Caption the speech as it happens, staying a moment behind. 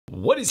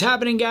What is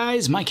happening,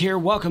 guys? Mike here.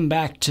 Welcome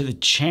back to the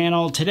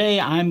channel.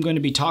 Today I'm going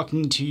to be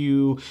talking to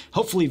you,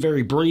 hopefully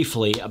very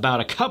briefly, about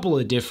a couple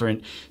of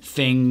different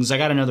things. I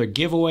got another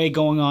giveaway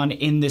going on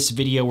in this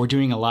video. We're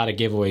doing a lot of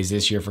giveaways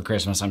this year for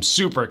Christmas. I'm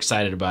super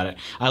excited about it.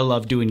 I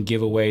love doing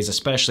giveaways,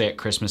 especially at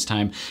Christmas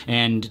time.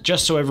 And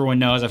just so everyone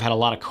knows, I've had a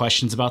lot of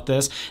questions about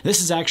this. This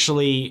is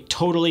actually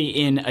totally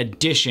in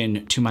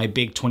addition to my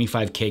big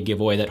 25K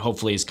giveaway that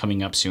hopefully is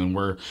coming up soon.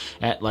 We're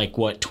at like,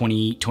 what,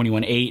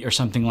 21.8 or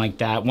something like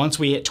that. Once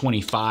we hit 25,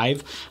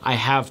 I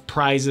have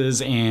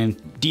prizes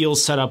and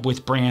deals set up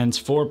with brands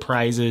for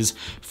prizes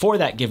for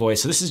that giveaway.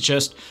 So this is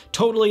just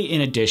totally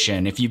in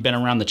addition. If you've been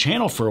around the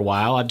channel for a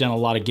while, I've done a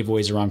lot of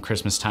giveaways around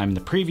Christmas time in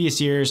the previous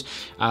years.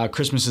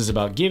 Christmas is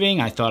about giving.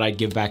 I thought I'd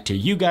give back to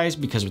you guys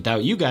because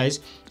without you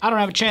guys, I don't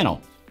have a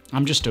channel.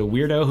 I'm just a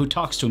weirdo who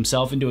talks to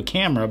himself into a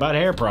camera about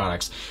hair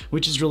products,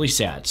 which is really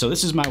sad. So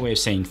this is my way of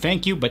saying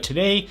thank you. But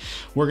today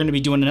we're going to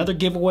be doing another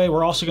giveaway.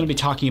 We're also going to be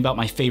talking about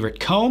my favorite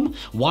comb,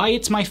 why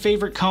it's my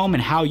favorite comb,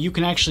 and how you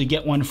can actually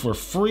get one for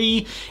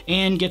free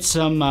and get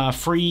some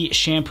free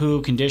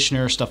shampoo,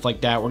 conditioner, stuff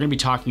like that. We're going to be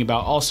talking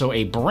about also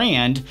a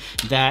brand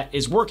that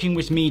is working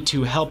with me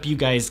to help you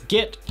guys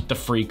get the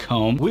free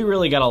comb. We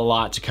really got a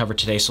lot to cover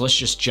today, so let's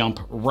just jump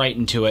right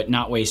into it,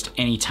 not waste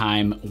any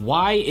time.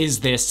 Why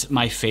is this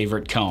my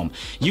favorite comb?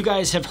 You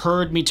guys have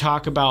heard me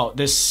talk about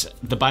this,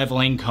 the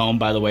ByVilain comb,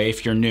 by the way,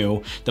 if you're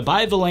new. The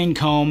ByVilain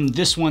comb,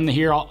 this one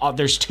here,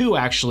 there's two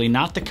actually,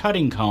 not the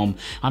cutting comb.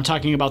 I'm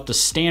talking about the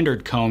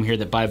standard comb here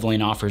that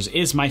ByVilain offers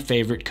is my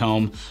favorite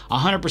comb,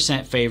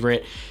 100%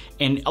 favorite.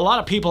 And a lot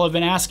of people have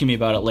been asking me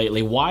about it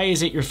lately. Why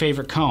is it your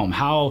favorite comb?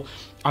 How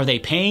are they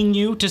paying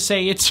you to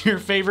say it's your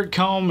favorite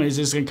comb? Is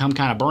this gonna come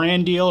kind of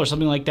brand deal or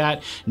something like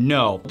that?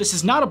 No, this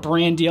is not a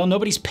brand deal.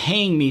 Nobody's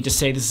paying me to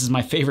say this is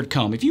my favorite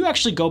comb. If you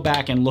actually go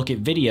back and look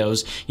at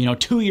videos,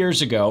 2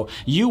 years ago,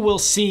 you will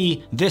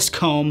see this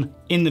comb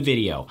in the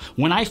video.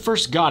 When I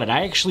first got it,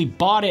 I actually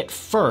bought it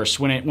first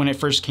when it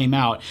first came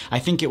out. I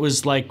think it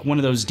was like one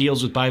of those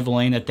deals with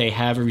ByVilain that they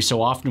have every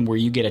so often where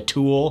you get a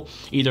tool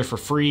either for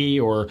free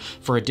or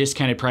for a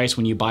discounted price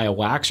when you buy a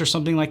wax or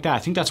something like that. I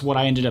think that's what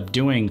I ended up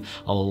doing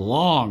a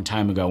long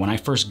time ago when I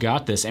first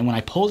got this. And when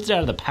I pulled it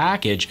out of the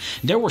package,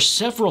 there were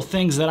several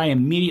things that I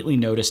immediately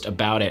noticed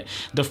about it.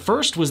 The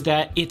first was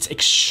that it's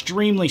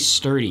extremely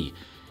sturdy.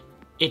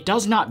 It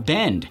does not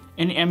bend.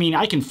 And I mean,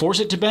 I can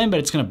force it to bend, but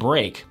it's gonna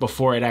break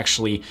before it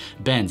actually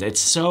bends. It's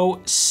so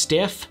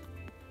stiff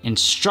and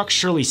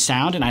structurally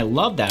sound, and I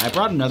love that. I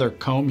brought another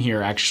comb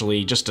here,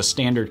 actually, just a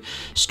standard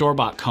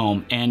store-bought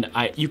comb, and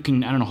I don't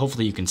know,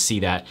 hopefully you can see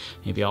that.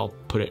 Maybe I'll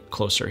put it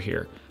closer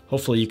here.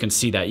 Hopefully you can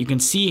see that. You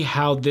can see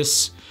how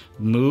this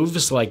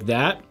moves like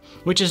that,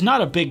 which is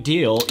not a big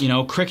deal.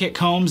 Cricket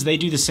combs, they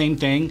do the same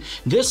thing.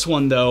 This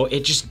one though,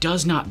 it just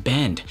does not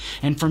bend.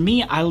 And for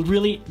me,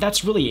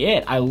 that's really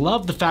it. I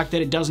love the fact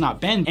that it does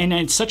not bend. And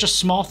it's such a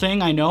small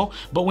thing, I know,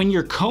 but when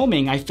you're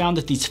combing, I found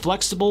that these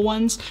flexible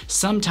ones,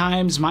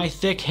 sometimes my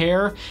thick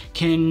hair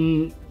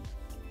can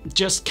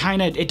just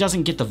it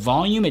doesn't get the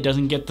volume, it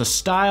doesn't get the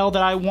style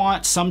that I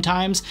want.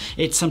 Sometimes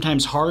it's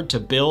hard to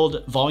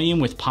build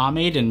volume with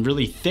pomade and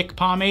really thick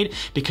pomade,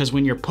 because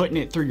when you're putting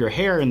it through your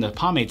hair and the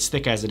pomade's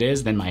thick as it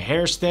is, then my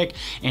hair's thick,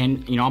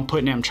 and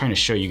I'm trying to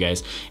show you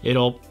guys.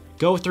 It'll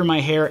go through my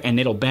hair and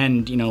it'll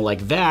bend,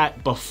 like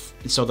that,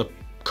 so the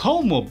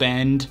comb will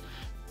bend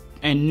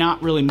and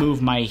not really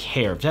move my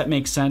hair, if that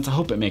makes sense. I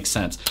hope it makes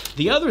sense.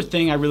 The other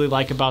thing I really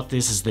like about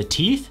this is the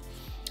teeth.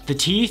 The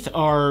teeth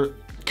are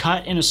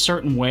cut in a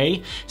certain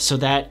way so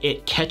that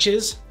it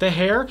catches the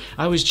hair.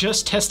 I was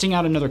just testing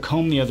out another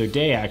comb the other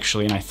day,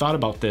 actually, and I thought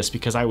about this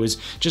because I was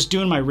just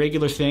doing my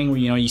regular thing where,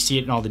 you see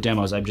it in all the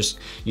demos. I'm just,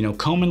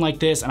 combing like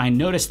this, and I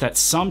noticed that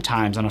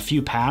sometimes on a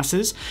few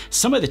passes,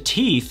 some of the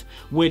teeth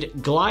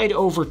would glide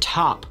over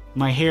top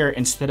my hair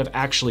instead of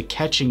actually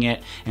catching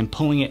it and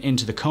pulling it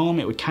into the comb.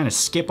 It would kind of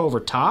skip over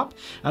top.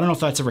 I don't know if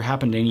that's ever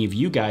happened to any of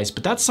you guys,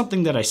 but that's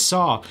something that I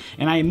saw,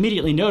 and I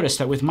immediately noticed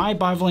that with my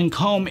ByVilain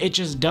comb, it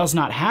just does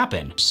not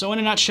happen. So in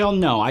a nutshell,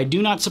 no, I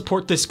do not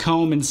support this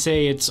comb and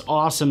say it's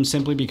awesome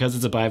simply because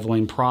it's a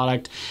ByVilain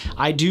product.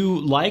 I do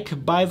like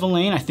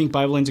ByVilain. I think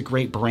ByVilain's a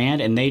great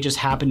brand, and they just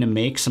happen to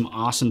make some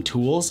awesome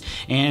tools,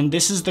 and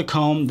this is the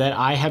comb that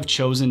I have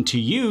chosen to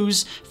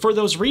use for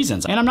those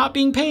reasons. And I'm not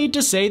being paid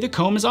to say the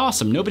comb is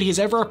awesome. Nobody has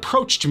ever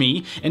approached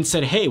me and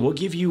said, hey, we'll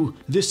give you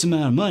this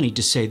amount of money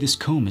to say this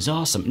comb is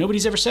awesome.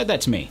 Nobody's ever said that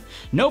to me.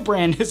 No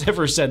brand has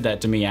ever said that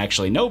to me,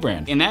 actually, no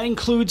brand. And that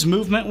includes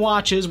movement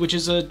watches, which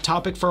is a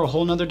topic for a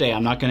whole nother day.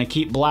 I'm not gonna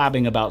keep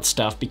blabbing about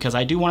stuff because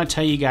I do wanna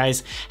tell you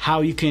guys how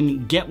you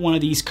can get one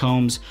of these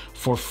combs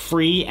for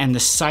free and the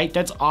site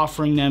that's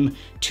offering them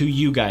to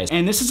you guys.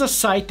 And this is a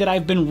site that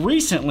I've been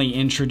recently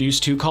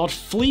introduced to called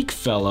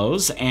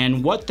FleekFellows,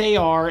 and what they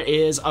are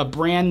is a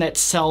brand that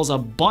sells a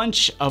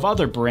bunch of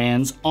other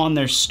brands on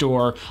their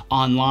store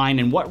online.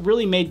 And what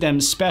really made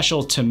them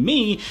special to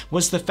me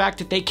was the fact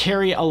that they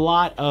carry a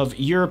lot of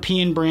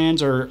European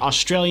brands or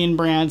Australian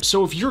brands.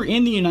 So if you're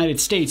in the United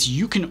States,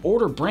 you can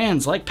order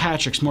brands like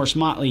Patrick's, Morse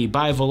Motley,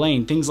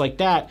 ByVilain, things like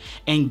that,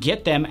 and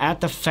get them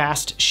at the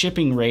fast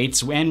shipping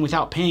rates and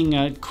without paying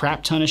a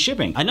crap ton of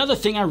shipping. Another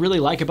thing I really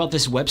like about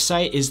this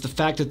website is the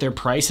fact that their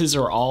prices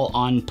are all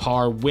on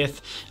par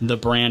with the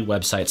brand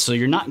websites. So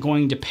you're not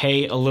going to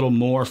pay a little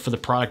more for the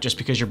product just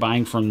because you're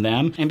buying from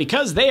them. And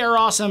because they are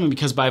awesome and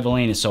because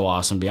ByVilain is so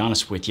awesome, to be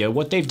honest with you,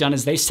 what they've done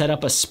is they set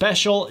up a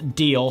special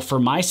deal for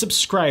my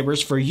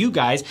subscribers, for you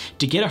guys,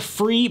 to get a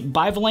free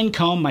ByVilain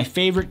comb, my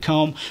favorite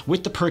comb,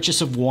 with the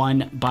purchase of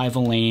one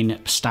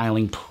ByVilain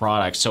styling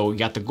product. So you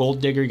got the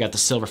Gold Digger, you got the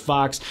Silver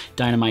Fox,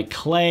 Dynamite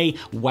Clay,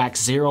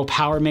 Wax Zero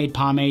Power Made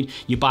Pomade.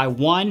 You buy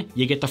one,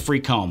 you get the free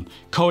comb.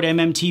 Code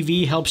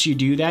MMTV helps you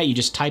do that. You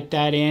just type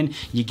that in,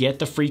 you get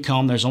the free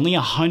comb. There's only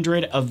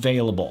 100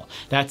 available.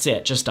 That's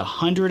it, just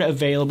 100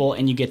 available,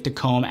 and you get the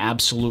comb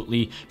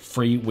absolutely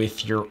free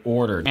with your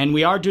order. And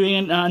we are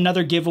doing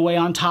another giveaway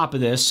on top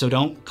of this, so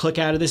don't click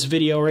out of this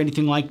video or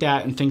anything like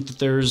that and think that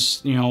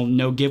there's, you know,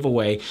 no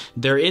giveaway.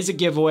 There is a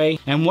giveaway,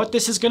 and what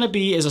this is gonna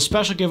be is a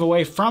special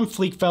giveaway from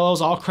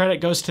FleekFellows. All credit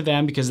goes to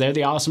them because they're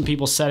the awesome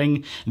people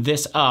setting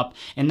this up,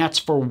 and that's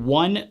for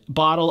one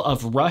bottle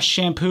of Rush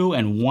shampoo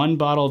and one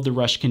bottle of the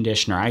Rush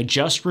conditioner. I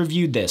just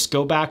reviewed this.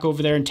 Go back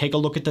over there and take a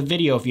look at the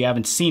video if you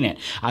haven't seen it.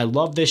 I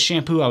love this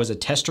shampoo. I was a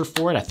tester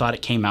for it. I thought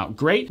it came out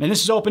great. And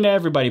this is open to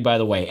everybody, by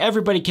the way.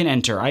 Everybody can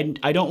enter.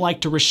 I don't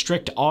like to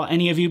restrict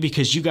any of you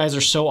because you guys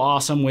are so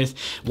awesome with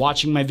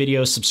watching my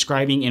videos,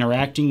 subscribing,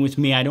 interacting with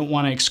me. I don't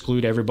want to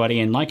exclude everybody.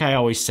 And like I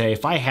always say,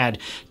 if I had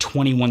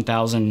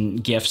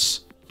 21,000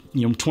 gifts,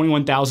 you know,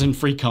 21,000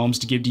 free combs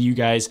to give to you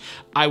guys,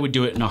 I would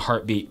do it in a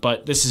heartbeat,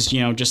 but this is, you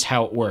know, just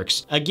how it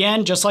works.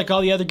 Again, just like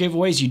all the other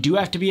giveaways, you do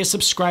have to be a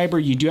subscriber.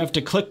 You do have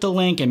to click the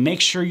link and make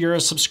sure you're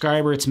a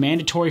subscriber. It's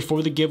mandatory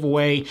for the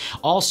giveaway.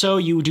 Also,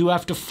 you do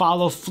have to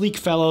follow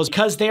FleekFellows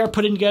because they are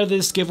putting together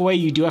this giveaway.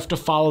 You do have to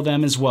follow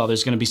them as well.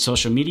 There's going to be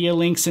social media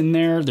links in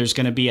there. There's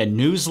going to be a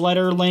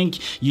newsletter link.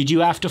 You do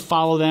have to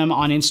follow them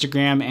on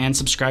Instagram and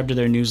subscribe to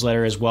their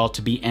newsletter as well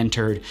to be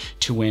entered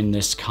to win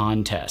this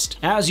contest.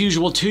 As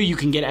usual, too, you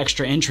can get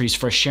extra entries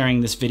for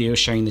sharing this video,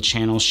 sharing the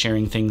channel,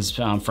 sharing things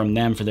from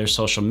them for their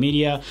social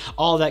media,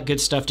 all that good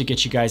stuff to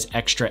get you guys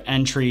extra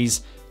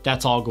entries.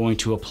 That's all going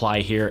to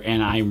apply here,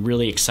 and I'm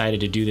really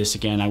excited to do this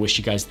again. I wish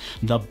you guys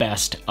the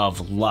best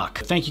of luck.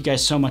 Thank you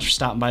guys so much for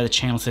stopping by the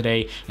channel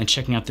today and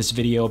checking out this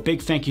video. A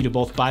big thank you to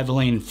both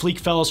ByVilain and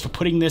FleekFellows for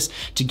putting this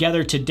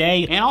together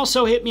today. And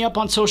also hit me up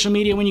on social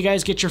media when you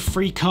guys get your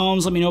free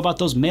combs. Let me know about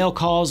those mail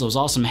calls, those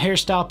awesome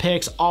hairstyle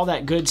pics, all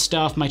that good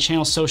stuff. My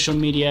channel's social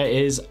media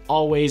is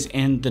always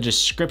in the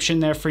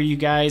description there for you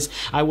guys.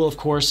 I will, of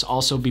course,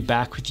 also be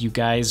back with you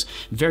guys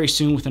very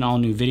soon with an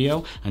all-new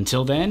video.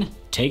 Until then,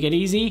 take it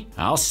easy.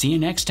 I'll see you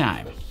next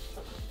time.